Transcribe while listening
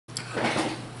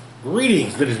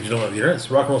Greetings, ladies and gentlemen of the internet.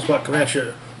 It's Rock and Roll Spot coming at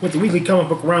you with the weekly comic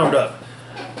book roundup.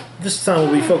 This time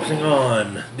we'll be focusing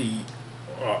on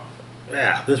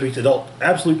this week's adult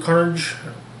Absolute Carnage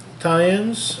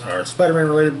tie-ins, our Spider-Man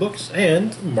related books,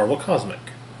 and Marvel Cosmic.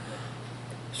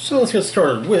 So let's get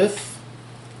started with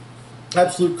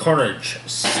Absolute Carnage,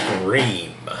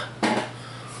 Scream.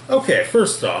 Okay,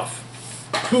 first off,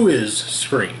 who is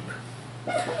Scream?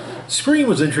 Scream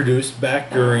was introduced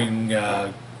back during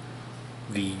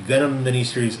the Venom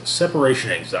miniseries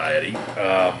Separation Anxiety.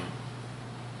 I'm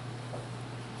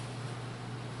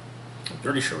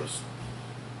pretty sure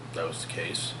that was the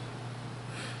case.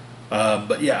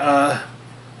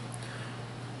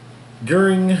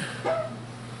 During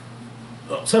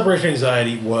Separation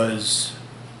Anxiety was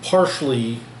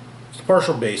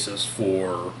partial basis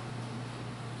for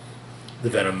the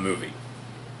Venom movie,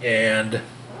 and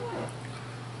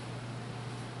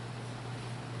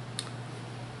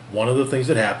one of the things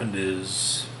that happened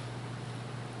is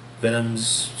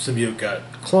Venom's symbiote got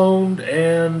cloned,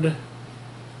 and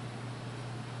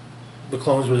the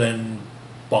clones were then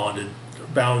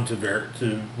bound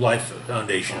to Life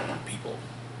Foundation people,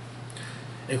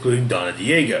 including Donna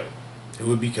Diego, who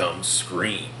would become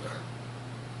Scream.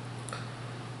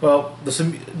 Well,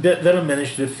 Venom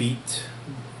managed to defeat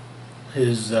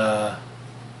his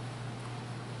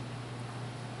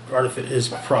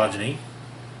progeny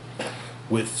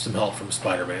with some help from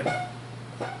Spider-Man,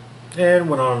 and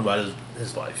went on about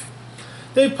his life.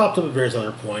 They popped up at various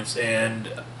other points, and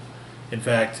in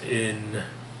fact, I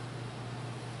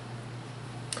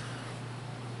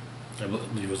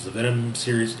believe it was the Venom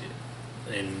series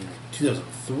in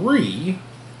 2003,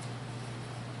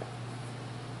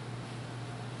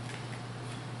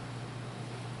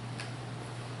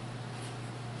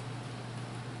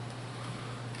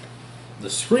 the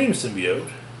Scream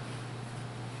symbiote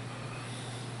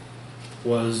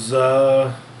was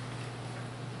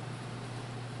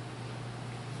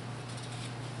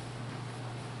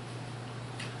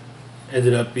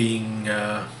ended up being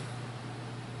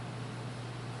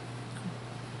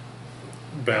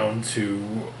bound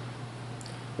to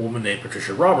a woman named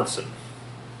Patricia Robertson,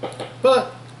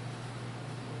 but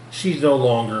she's no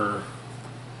longer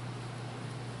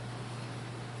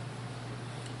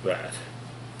that.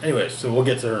 Anyway, so we'll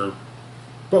get to her,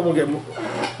 but we'll get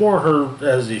more on her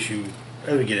as the issue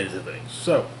as we get into things.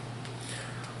 So,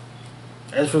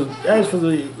 as for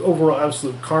the overall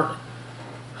Absolute Carnage,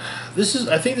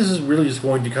 I think this is really just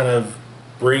going to kind of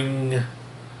bring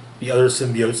the other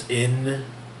symbiotes in.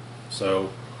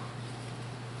 So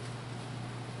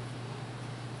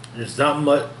there's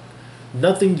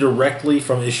nothing directly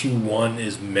from issue 1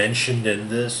 is mentioned in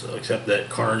this, except that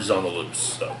Carnage is on the loose.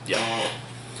 So yeah.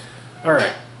 All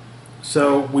right.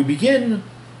 So we begin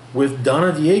with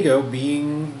Donna Diego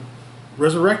being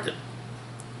resurrected.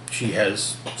 She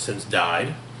has since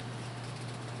died,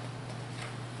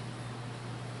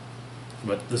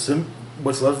 but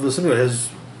what's left of the symbiote has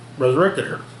resurrected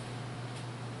her.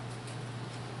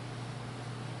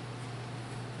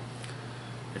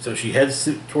 And so she heads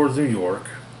towards New York.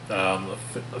 A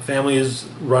family is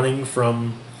running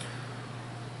from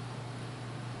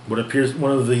what appears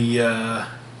one of the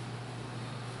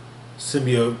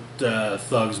symbiote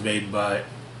thugs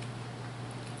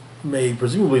made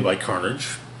presumably by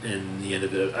Carnage in the end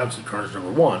of Absolute Carnage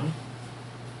 #1,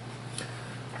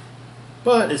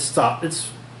 but it's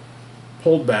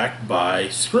pulled back by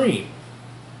Scream.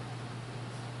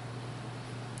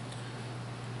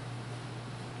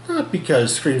 Not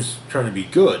because Scream's trying to be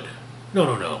good.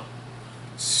 No.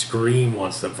 Scream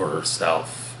wants them for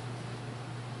herself.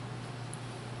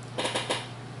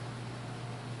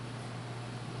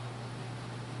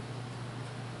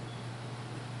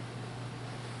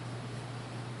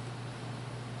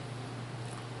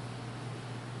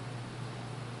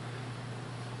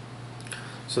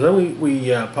 So then we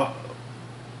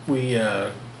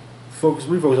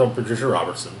refocus on Patricia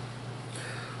Robertson,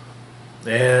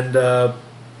 and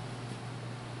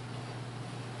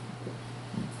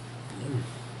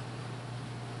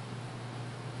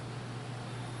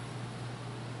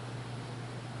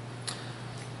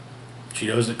she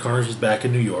knows that Carnage is back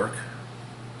in New York.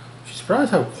 She's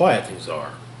surprised how quiet things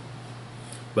are,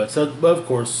 but of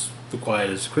course the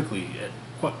quiet quickly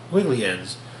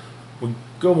ends. We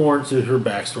go more into her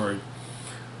backstory,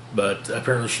 but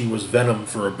apparently she was Venom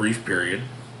for a brief period.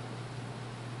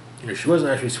 She wasn't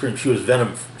actually Scream. She was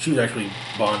Venom. She was actually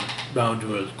bound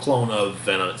to a clone of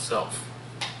Venom itself.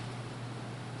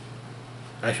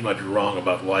 I actually might be wrong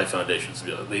about the Life Foundation.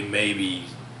 They may be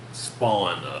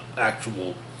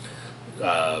actual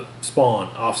spawn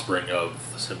offspring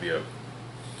of the symbiote.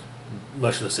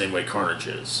 much in the same way Carnage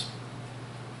is.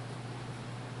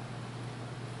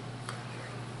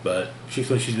 But she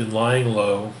explains she's been lying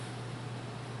low,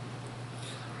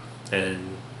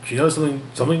 and she knows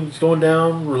something's going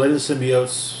down related to symbiotes.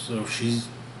 So she's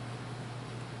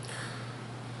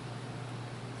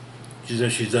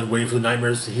done waiting for the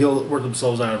nightmares to heal, work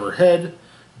themselves out of her head,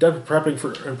 done prepping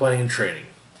for and planning and training.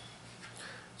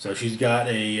 So she's got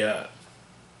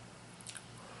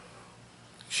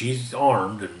she's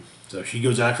armed, and so she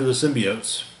goes after the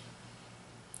symbiotes.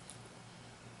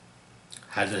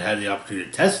 Hasn't had the opportunity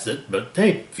to test it, but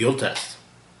hey, field test.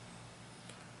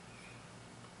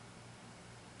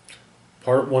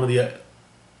 Part one of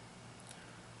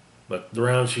but the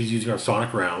rounds she's using are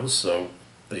sonic rounds, so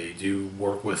they do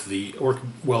work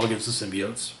well against the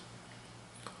symbiotes.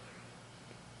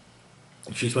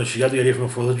 She got the idea from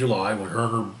the 4th of July when her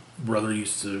and her brother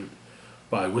used to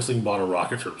buy whistling bottle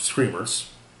rockets or screamers.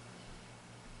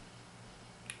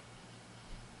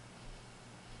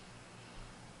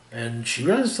 And she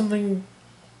realizes something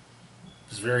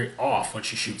is very off when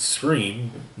she shoots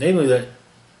Scream, namely that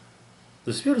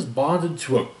the symbiote is bonded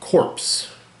to a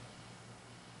corpse.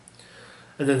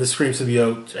 And then the Scream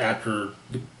symbiote, after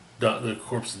the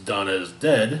corpse Donna is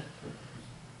dead,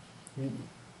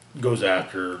 goes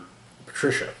after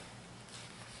Patricia.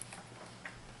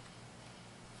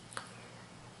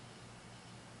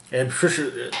 And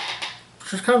Patricia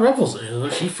kind of revels in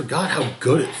it. She forgot how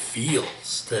good it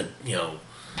feels to,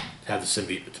 have the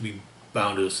symbiote, to be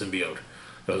bound to a symbiote.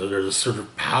 There's a sort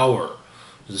of power.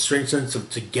 There's a strange sense of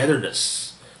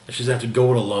togetherness that she doesn't have to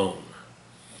go it alone.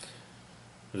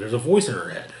 There's a voice in her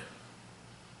head.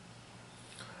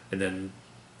 And then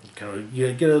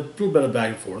you get a little bit of back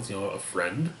and forth, a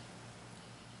friend.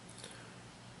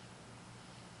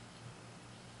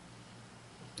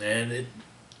 And it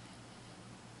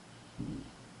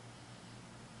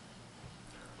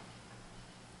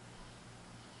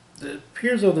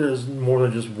appears though there's more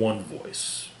than just one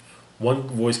voice. One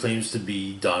voice claims to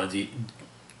be Donna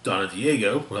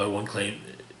Diego. Another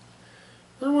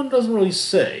one doesn't really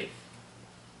say,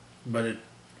 but it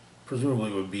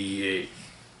presumably would be a.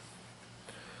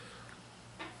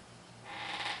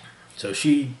 So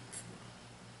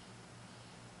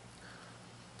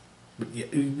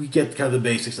we get kind of the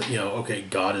basics that okay,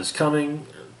 God is coming,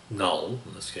 null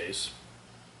in this case,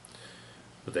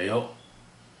 but they all.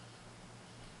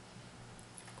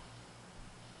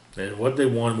 And what they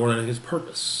want more than anything is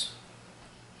purpose.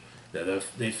 Now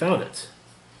they found it.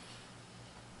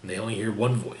 And they only hear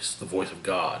one voice, the voice of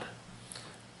God.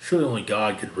 Surely only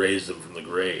God could raise them from the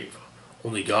grave.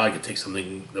 Only God could take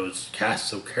something that was cast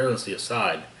so carelessly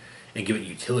aside and give it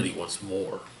utility once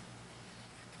more.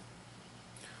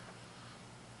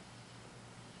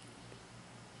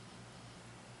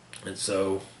 And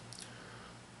so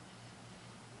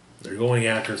they're going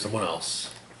after someone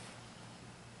else.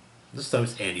 This time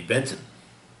it's Andy Benton.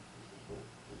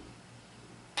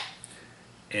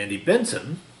 Andy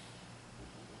Benton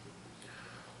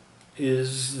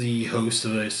is the host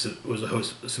of a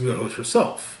symbiote host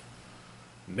herself,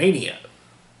 Mania.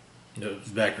 It was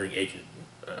back during Agent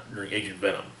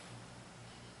Venom.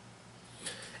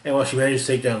 And while she managed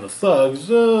to take down the thugs,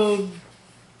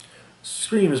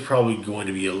 Scream is probably going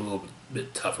to be a little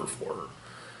bit tougher for her.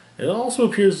 And it also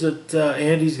appears that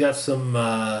Andy's got some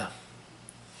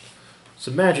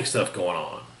magic stuff going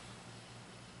on.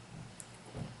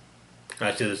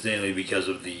 I say this mainly because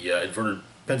of the inverted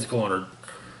pentacle on her,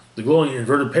 the glowing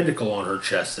inverted pentacle on her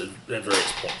chest at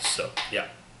various points. So, yeah.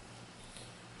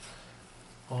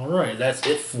 Alright, that's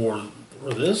it for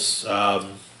this.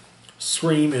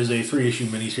 Scream is a 3-issue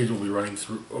miniseries we'll be running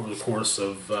through over the course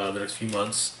of the next few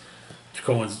months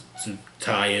to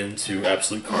tie into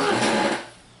Absolute Carnage.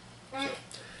 So,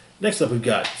 next up, we've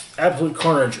got Absolute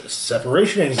Carnage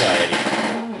Separation Anxiety.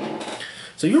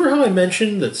 So you remember how I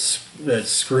mentioned that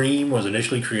Scream was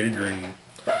initially created during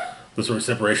the sort of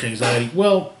separation anxiety?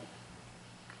 Well,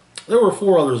 there were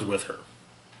 4 others with her.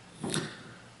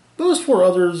 Those 4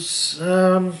 others,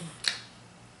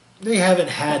 they haven't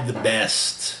had the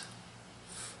best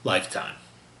lifetime.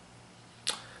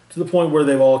 To the point where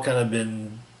they've all kind of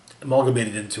been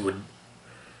amalgamated into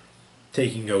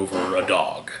taking over a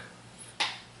dog.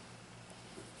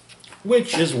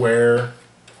 Which is where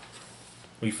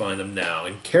we find them now,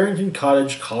 in Carrington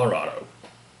Cottage, Colorado.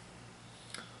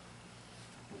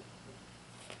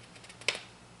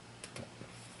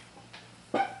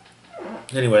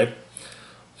 Anyway,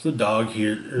 so the dog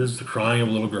here is the crying of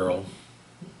a little girl.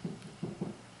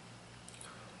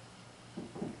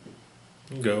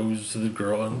 And goes to the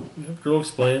girl, and the girl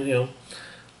explains,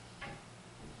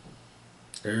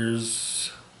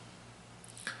 there's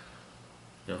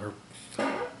You know,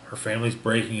 her family's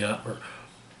breaking up.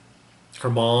 Her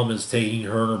mom is taking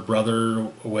her and her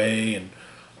brother away, and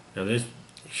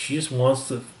she just wants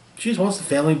the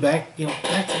family back,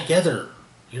 back together.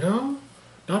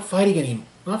 Not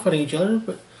not fighting each other,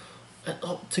 but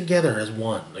together as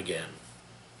one again.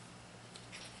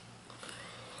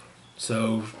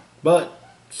 So, but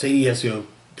Sadie has to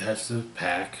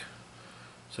pack,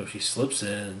 so she slips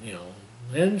in,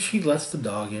 and she lets the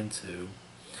dog in too.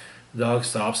 The dog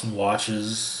stops and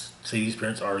watches Sadie's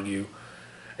parents argue,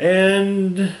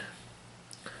 and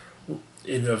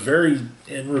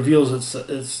reveals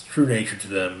its true nature to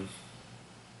them.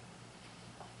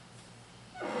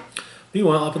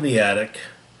 Meanwhile, up in the attic,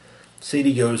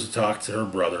 Sadie goes to talk to her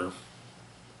brother.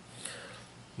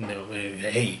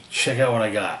 Hey, check out what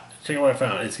I got. Check out what I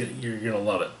found. You're gonna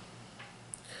love it.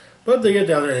 But they get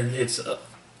down there, and it's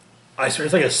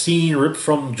like a scene ripped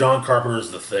from John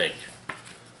Carpenter's The Thing. I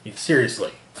mean,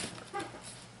 seriously.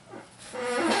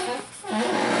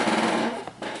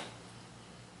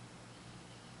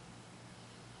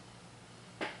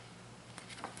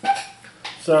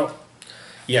 So,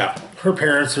 yeah, her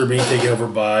parents are being taken over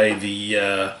by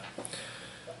the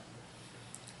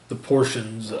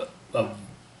portions of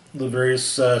the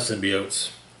various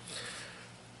symbiotes.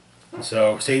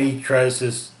 So Sadie tries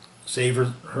to save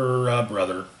her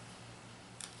brother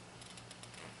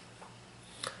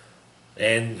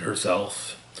and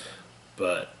herself,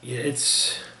 but yeah,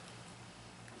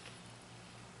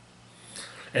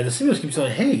 and the symbiotes keep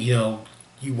saying, "Hey,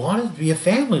 you wanted to be a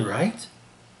family, right?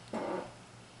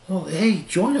 Well, hey,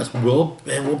 join us. We'll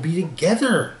be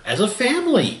together as a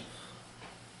family."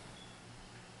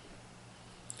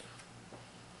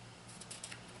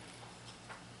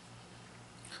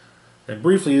 And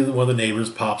briefly, one of the neighbors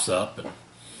pops up and,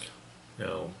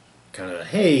 kind of,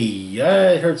 "Hey,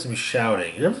 I heard some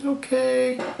shouting. Is everything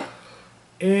okay?"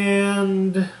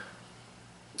 And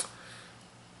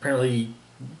apparently,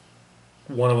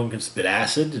 one of them can spit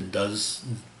acid and does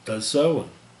so.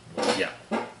 And, yeah.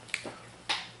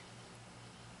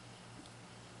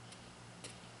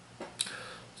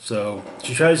 So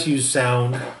she tries to use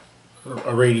sound,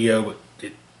 a radio, but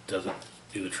it doesn't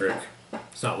do the trick.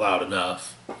 It's not loud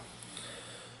enough.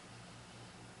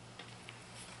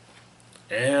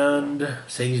 And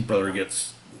Sadie's brother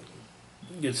gets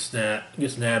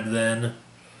nabbed then,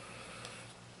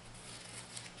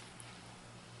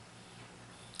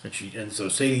 and so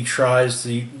Sadie tries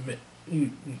to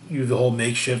use the whole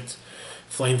makeshift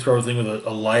flamethrower thing with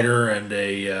a lighter and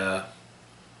and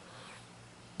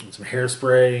some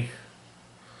hairspray,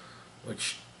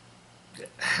 which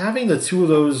having the two of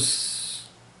those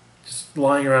just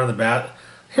lying around in the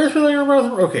hairspray lying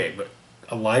around, okay, but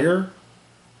a lighter.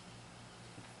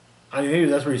 I mean, maybe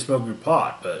that's where you smoke your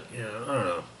pot, but I don't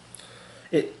know.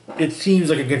 It seems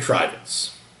like a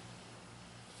contrivance,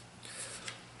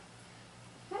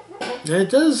 and it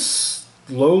does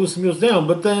slow the meals down.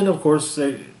 But then, of course,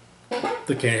 the can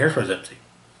of hairspray is empty.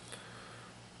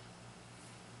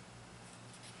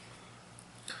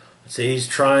 Sadie's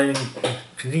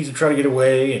continues to try to get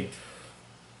away, and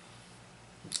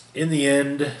in the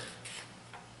end,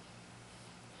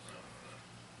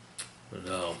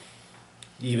 no.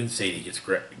 Even Sadie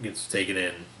gets taken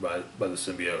in by the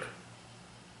symbiote.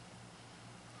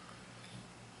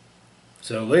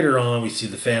 So later on, we see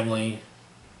the family.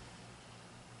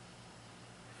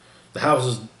 The house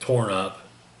is torn up,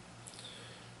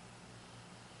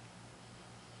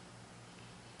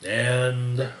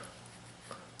 and the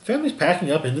family's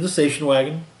packing up into the station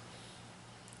wagon.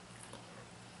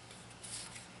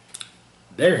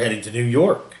 They're heading to New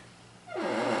York.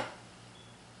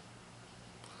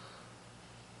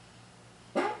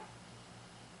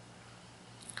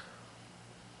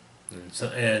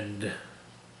 And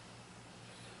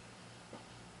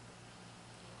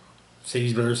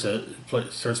Sadie's brother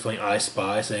starts playing I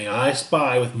Spy, saying, "I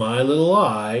spy with my little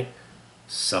eye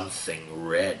something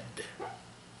red."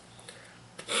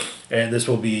 And this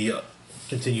will be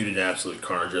continued in Absolute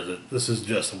Carnage. This is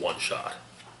just a one shot.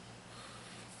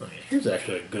 Okay, here's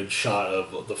actually a good shot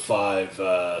of the 5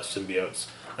 symbiotes.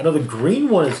 I know the green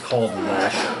one is called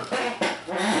Lasher.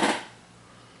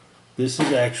 This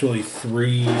is actually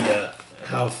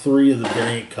how 3 of the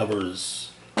variant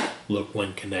covers look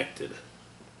when connected.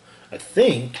 I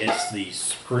think it's the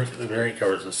variant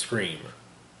covers the Scream.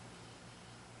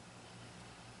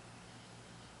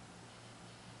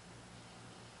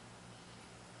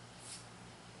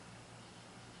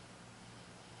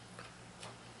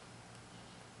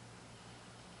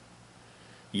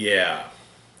 Yeah.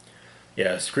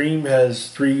 Yeah, Scream has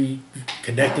 3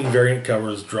 connecting variant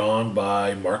covers drawn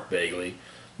by Mark Bagley.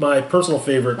 my personal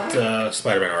favorite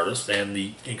Spider-Man artist,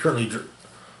 and currently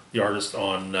the artist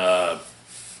on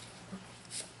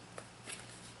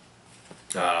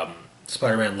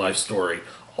Spider-Man Life Story.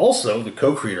 Also, the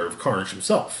co-creator of Carnage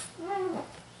himself.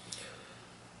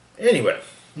 Anyway,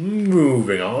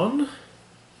 moving on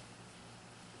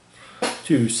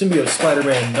to Symbiote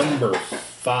Spider-Man number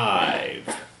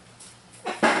 5.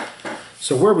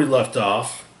 So where we left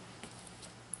off,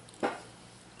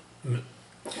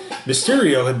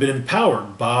 Mysterio had been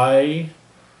empowered by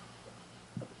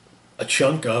a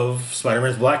chunk of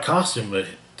Spider-Man's black costume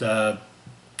that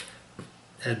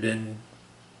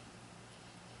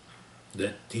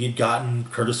he had gotten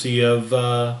courtesy of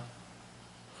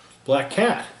Black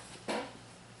Cat.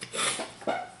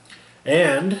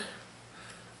 And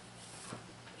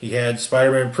he had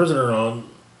Spider-Man prisoner on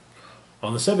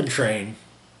the 7 train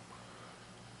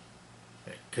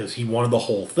because he wanted the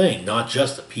whole thing, not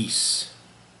just a piece.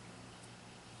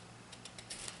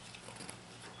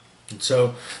 And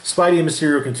so Spidey and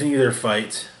Mysterio continue their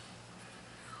fight,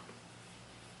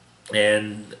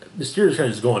 and Mysterio's kind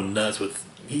of just going nuts with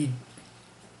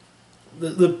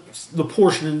the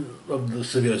portion of the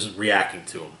symbiote is reacting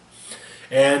to him.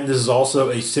 And this is also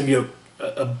a symbiote,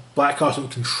 a black costume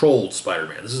controlled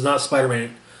Spider-Man. This is not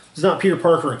Spider-Man. This is not Peter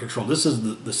Parker in control. This is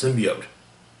the symbiote.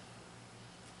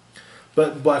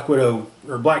 But Black Widow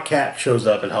or Black Cat shows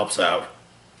up and helps out.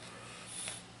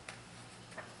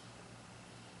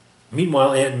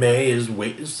 Meanwhile, Aunt May is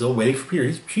still waiting for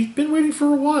Peter. She's been waiting for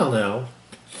a while now.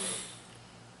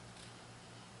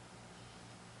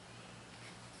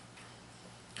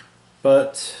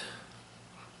 But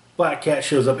Black Cat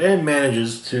shows up and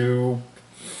manages to,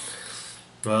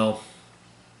 well,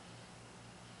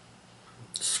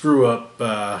 screw up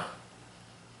the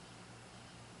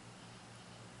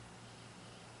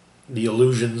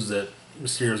illusions that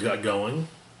Mysterio's got going.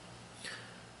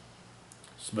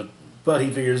 But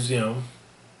he figures, your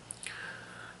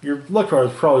luck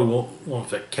powers probably won't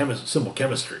affect simple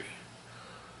chemistry.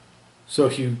 So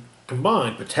if you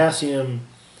combine potassium,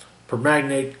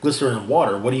 permanganate, glycerin, and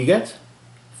water, what do you get?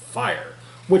 Fire.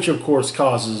 Which, of course,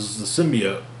 causes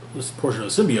this portion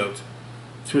of the symbiote,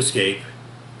 to escape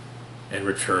and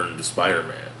return to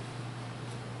Spider-Man.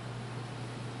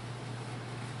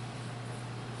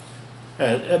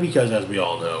 Because, as we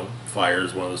all know, fire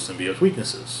is one of the symbiote's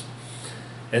weaknesses.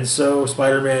 And so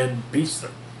Spider-Man beats the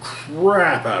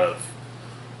crap out of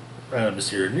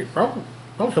Mysterio. Probably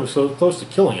comes so close to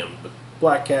killing him, but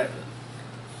Black Cat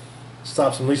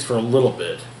stops him at least for a little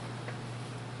bit.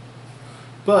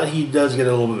 But he does get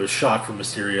a little bit of a shock from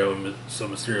Mysterio, and so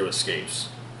Mysterio escapes.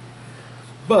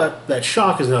 But that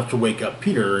shock is enough to wake up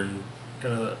Peter and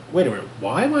kind of, wait a minute,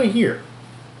 why am I here?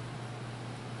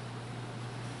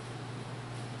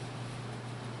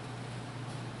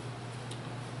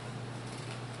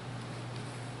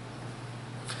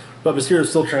 But Mysterio's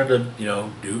still trying to,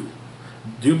 do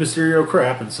Mysterio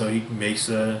crap, and so he makes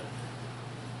a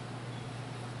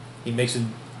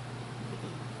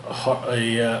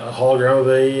hologram of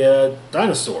a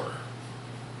dinosaur.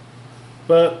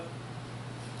 But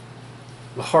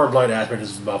the hard light aspect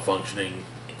is malfunctioning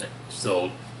still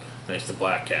thanks to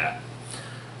Black Cat.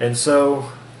 And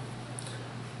so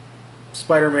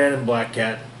Spider-Man and Black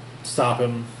Cat stop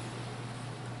him.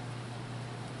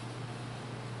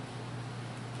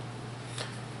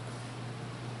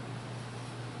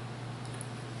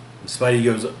 Spidey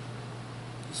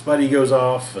goes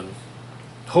off and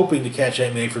hoping to catch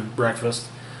Aunt May for breakfast,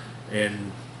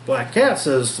 and Black Cat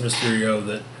says to Mysterio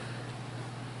that,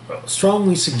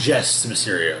 strongly suggests to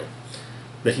Mysterio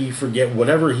that he forget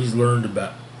whatever he's learned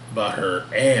about her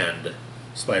and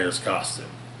Spider's costume,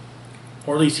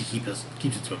 or at least he keeps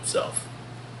it to himself.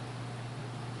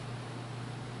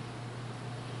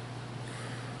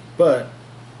 But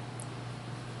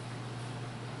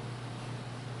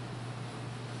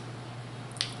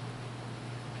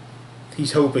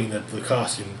he's hoping that the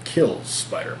costume kills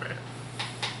Spider-Man.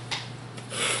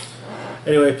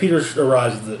 Anyway, Peter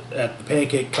arrives at the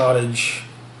Pancake Cottage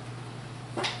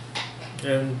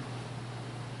and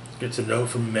gets a note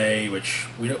from May, which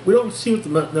we don't see what the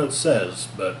note says,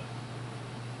 but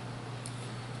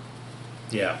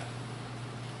yeah.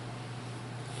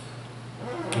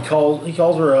 He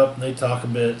calls her up and they talk a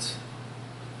bit.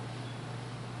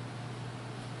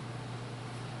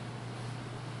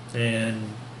 And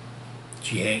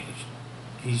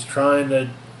he's trying to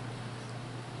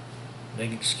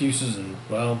make excuses and,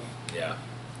 well, yeah,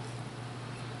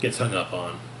 gets hung up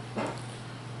on.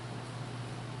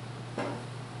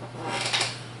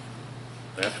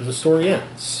 After the story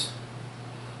ends,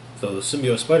 though the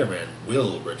symbiote Spider-Man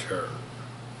will return.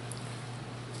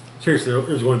 Seriously,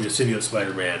 there's going to be a Symbiote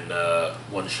Spider-Man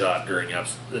one shot during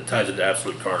that ties into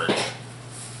Absolute Carnage.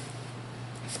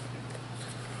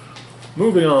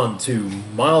 Moving on to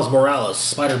Miles Morales,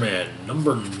 Spider-Man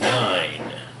number 9.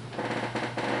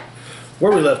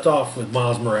 Where we left off with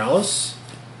Miles Morales,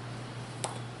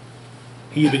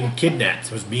 he had been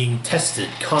kidnapped, was being tested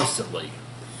constantly,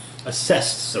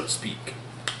 assessed, so to speak.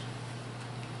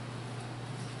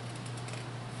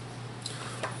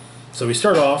 So we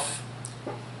start off.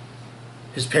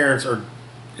 His parents are.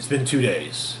 It's been 2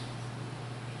 days.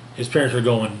 His parents are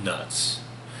going nuts.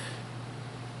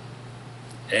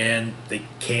 And they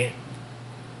can't.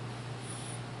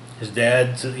 His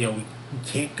dad said, we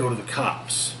can't go to the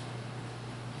cops.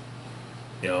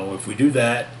 If we do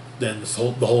that, then the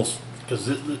whole. Because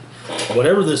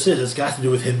whatever this is, it's got to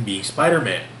do with him being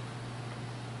Spider-Man.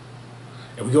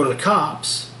 If we go to the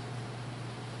cops,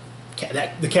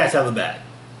 the cat's out of the bag.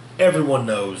 Everyone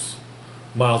knows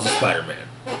Miles is Spider-Man.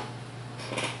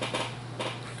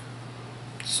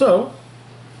 So,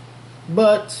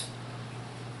 but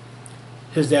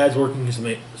his dad's working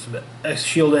some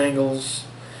shield angles.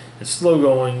 It's slow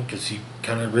going because he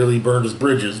kind of really burned his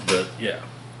bridges, but yeah.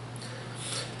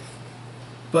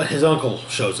 But his uncle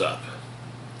shows up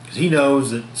because he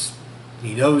knows that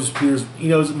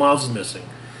Miles is missing,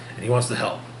 and he wants to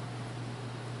help.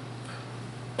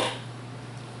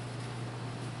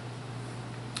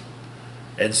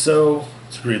 And so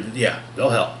it's agreed that they'll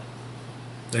help.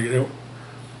 The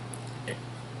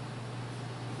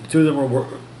two of them are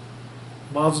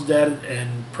Miles' dad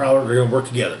and Prowler are going to work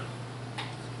together.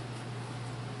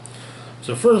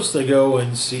 So first they go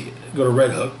to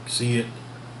Red Hook, see it,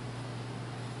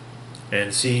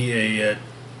 and see a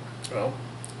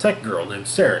tech girl named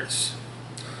Ceres,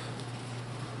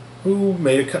 who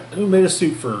made a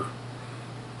suit for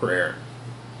Aaron.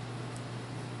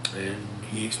 And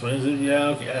he explains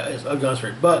that, I've gone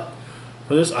straight. But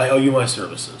for this, I owe you my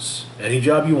services. Any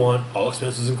job you want, all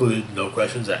expenses included, no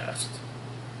questions asked.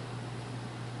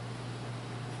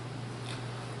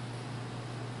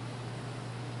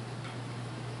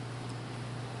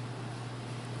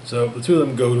 So the two of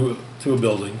them go to a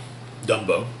building,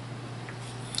 Dumbo,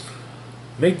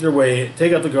 take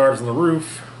out the guards on the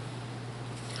roof,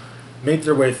 make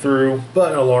their way through,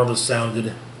 but an alarm is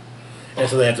sounded. And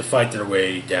so they have to fight their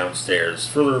way downstairs.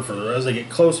 Further and further, as they get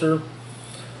closer,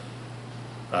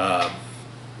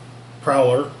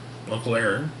 Prowler, Uncle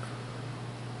Aaron,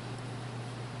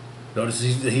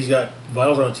 notices that he's got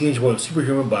vitals on a teenage boy with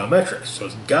superhuman biometrics, so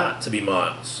it's got to be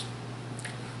Miles.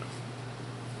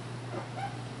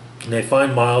 And they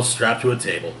find Miles strapped to a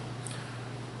table.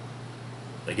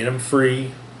 They get him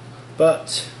free,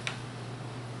 but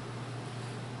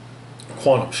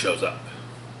Quantum shows up.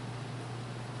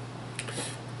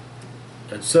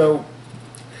 And so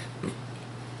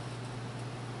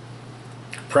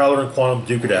Prowler and Quantum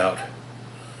duke it out.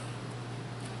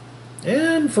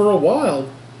 And for a while,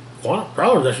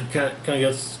 Prowler actually kind of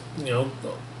gets,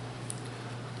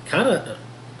 kind of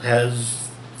has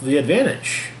the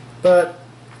advantage. But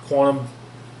Quantum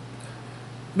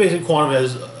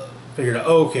has figured out,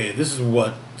 okay, this is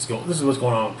what's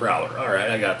going on with Prowler. All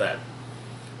right, I got that.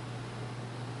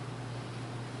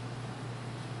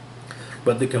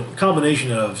 But the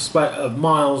combination of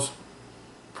Miles,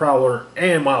 Prowler,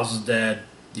 and Miles' dad,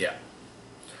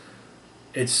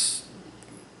 it's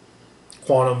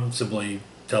Quantum simply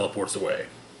teleports away.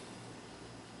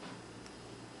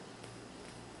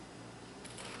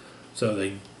 So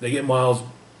they get Miles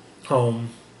home,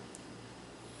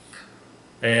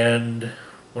 and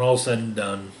when all is said and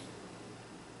done,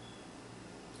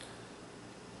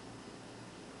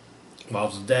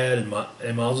 Miles' dad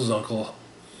and Miles' uncle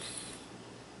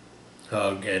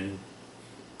hug, and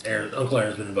Uncle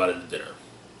Aaron's been invited to dinner.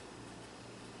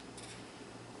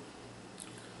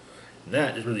 And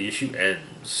that is where the issue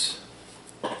ends.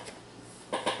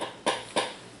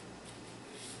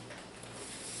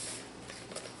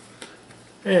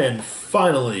 And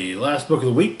finally, last book of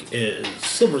the week is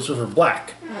Silver Surfer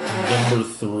Black, number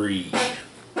 3.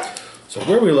 So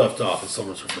where we left off in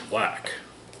Silver Surfer Black,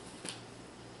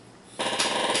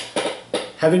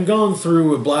 having gone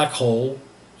through a black hole,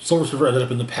 Silver Surfer ended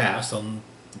up in the past on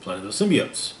the planet of the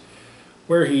symbiotes,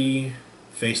 where he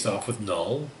faced off with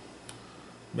Null,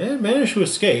 and managed to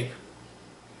escape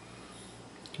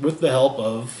with the help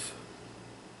of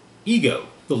Ego,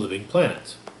 the living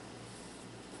planet.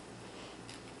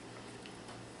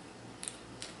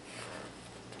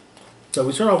 So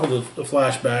we start off with a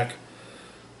flashback,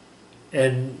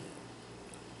 and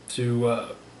to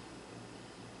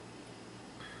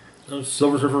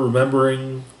Silver Surfer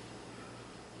remembering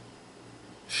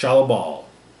Shalabal,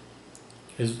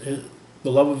 the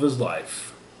love of his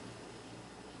life.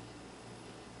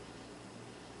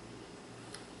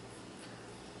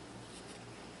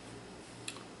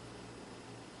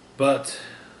 But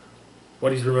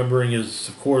what he's remembering is,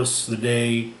 of course, the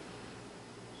day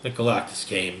that Galactus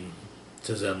came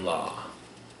to Zenla.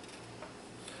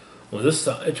 Well,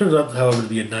 it turns out, however, to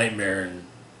be a nightmare, and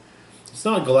it's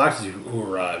not Galactus who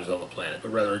arrives on the planet, but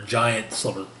rather a giant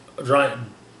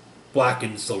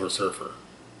blackened Silver Surfer.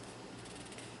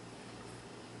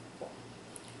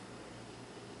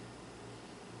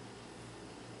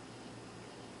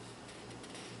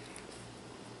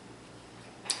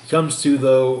 He comes to,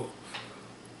 though,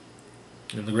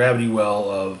 in the gravity well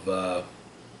of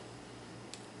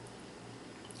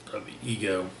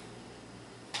Ego.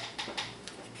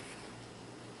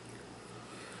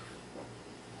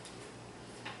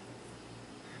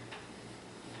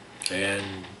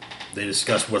 And they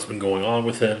discuss what's been going on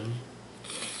with him.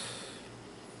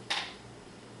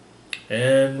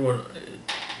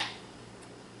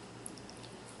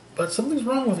 But something's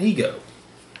wrong with Ego.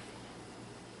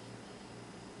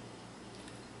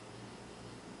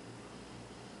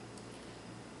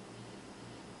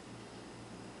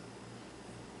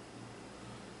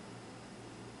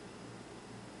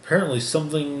 Apparently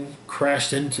something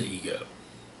crashed into Ego.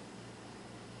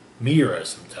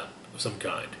 Meteorite of some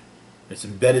kind. It's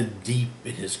embedded deep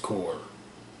in his core.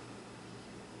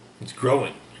 It's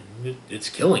growing. It's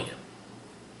killing him.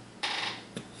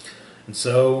 And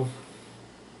so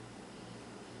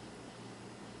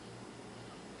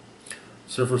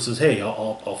Surfer says, "Hey,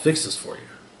 I'll fix this for you."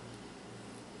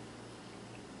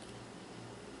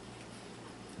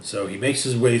 And so he makes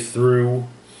his way through,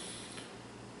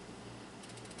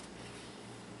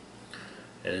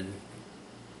 and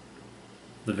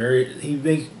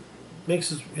makes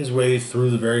his way through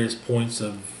the various points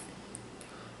of,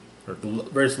 or the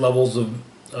various levels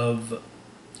of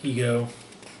Ego.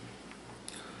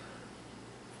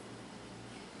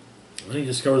 And then he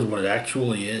discovers what it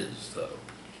actually is, though.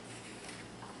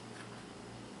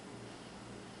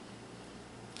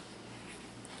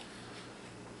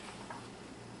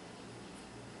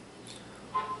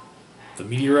 The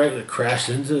meteorite that crashed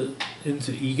into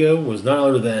Ego was none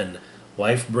other than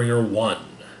Lifebringer 1,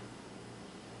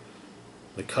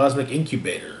 the cosmic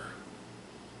incubator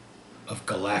of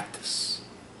Galactus.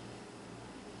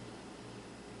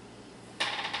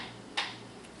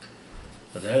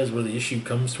 And that is where the issue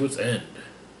comes to its end.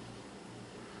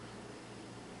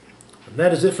 And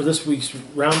that is it for this week's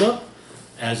roundup.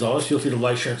 As always, feel free to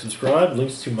like, share, and subscribe.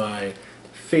 Links to my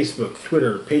Facebook,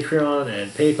 Twitter, Patreon,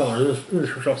 and PayPal are in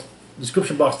the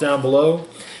description box down below.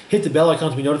 Hit the bell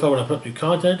icon to be notified when I put up new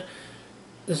content.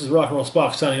 This is Rock and Roll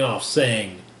Spock signing off,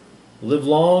 saying, live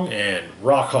long and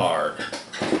rock hard.